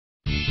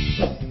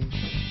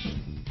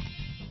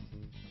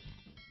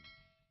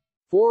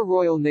Four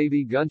Royal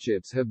Navy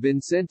gunships have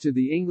been sent to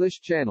the English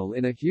Channel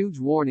in a huge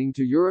warning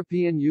to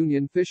European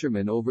Union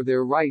fishermen over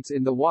their rights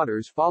in the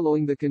waters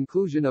following the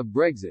conclusion of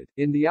Brexit.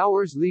 In the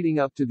hours leading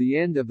up to the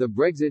end of the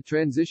Brexit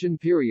transition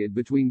period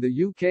between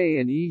the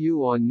UK and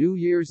EU on New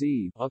Year's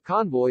Eve, a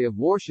convoy of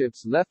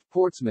warships left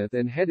Portsmouth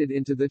and headed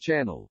into the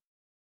Channel.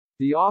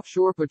 The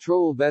offshore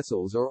patrol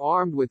vessels are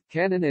armed with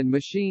cannon and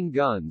machine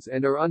guns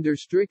and are under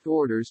strict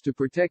orders to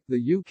protect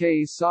the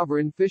UK's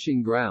sovereign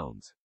fishing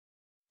grounds.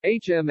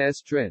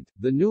 HMS Trent,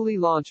 the newly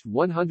launched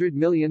 £100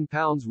 million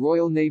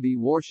Royal Navy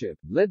warship,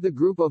 led the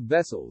group of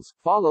vessels,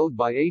 followed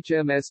by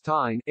HMS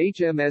Tyne,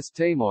 HMS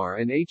Tamar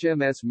and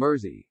HMS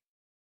Mersey.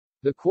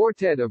 The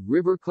quartet of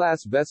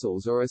river-class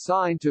vessels are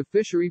assigned to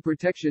fishery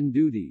protection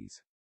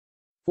duties.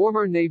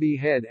 Former Navy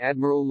Head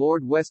Admiral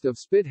Lord West of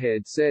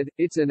Spithead said,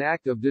 "It's an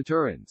act of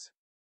deterrence.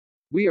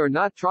 We are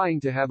not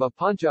trying to have a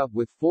punch-up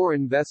with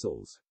foreign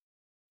vessels.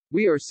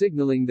 We are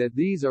signaling that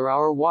these are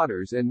our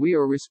waters and we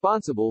are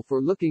responsible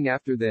for looking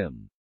after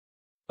them."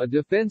 A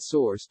defense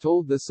source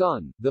told The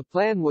Sun, the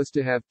plan was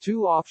to have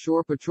 2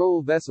 offshore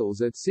patrol vessels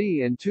at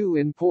sea and 2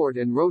 in port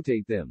and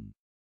rotate them.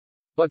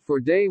 But for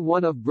day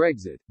 1 of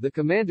Brexit, the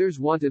commanders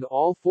wanted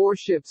all 4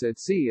 ships at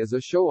sea as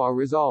a show of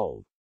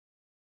resolve.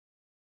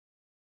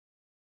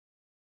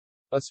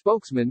 A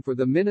spokesman for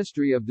the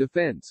Ministry of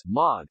Defense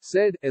 (MOD)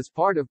 said, as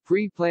part of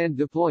pre-planned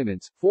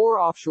deployments, 4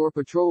 offshore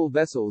patrol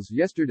vessels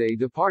yesterday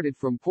departed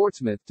from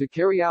Portsmouth to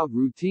carry out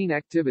routine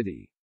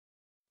activity.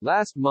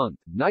 Last month,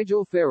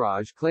 Nigel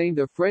Farage claimed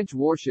a French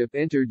warship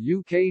entered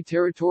UK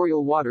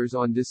territorial waters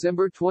on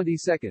December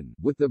 22,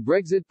 with the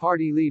Brexit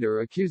Party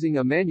leader accusing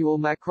Emmanuel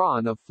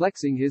Macron of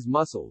flexing his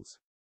muscles.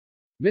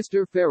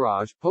 Mr.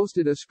 Farage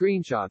posted a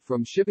screenshot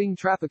from shipping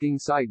trafficking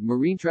site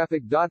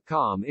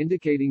marinetraffic.com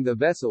indicating the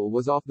vessel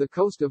was off the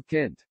coast of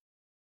Kent.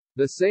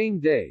 The same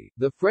day,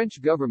 the French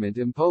government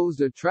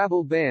imposed a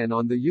travel ban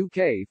on the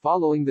UK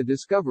following the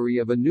discovery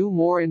of a new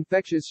more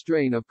infectious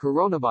strain of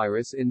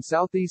coronavirus in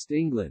southeast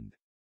England.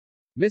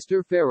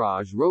 Mr.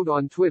 Farage wrote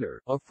on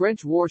Twitter, "A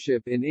French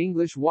warship in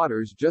English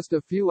waters just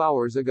a few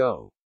hours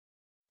ago.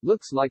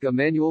 Looks like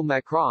Emmanuel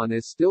Macron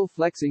is still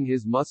flexing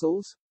his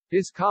muscles?"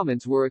 His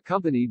comments were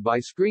accompanied by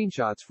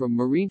screenshots from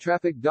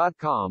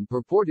marinetraffic.com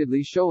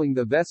purportedly showing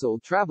the vessel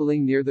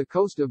traveling near the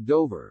coast of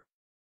Dover.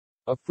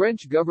 A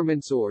French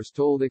government source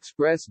told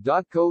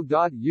Express.co.uk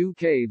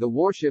the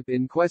warship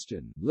in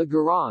question, Le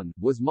Garonne,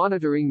 was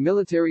monitoring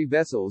military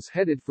vessels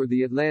headed for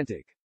the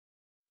Atlantic.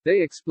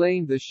 They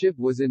explained the ship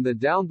was in the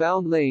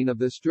downbound lane of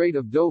the Strait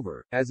of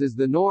Dover, as is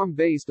the norm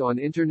based on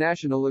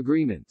international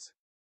agreements.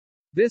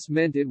 This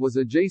meant it was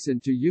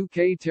adjacent to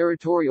UK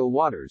territorial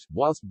waters,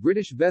 whilst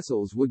British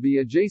vessels would be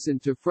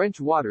adjacent to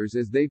French waters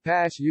as they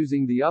pass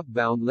using the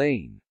upbound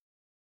lane.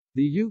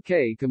 The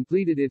UK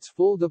completed its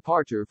full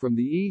departure from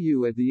the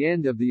EU at the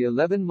end of the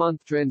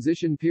 11-month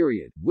transition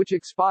period, which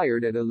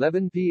expired at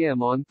 11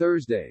 p.m. on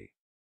Thursday.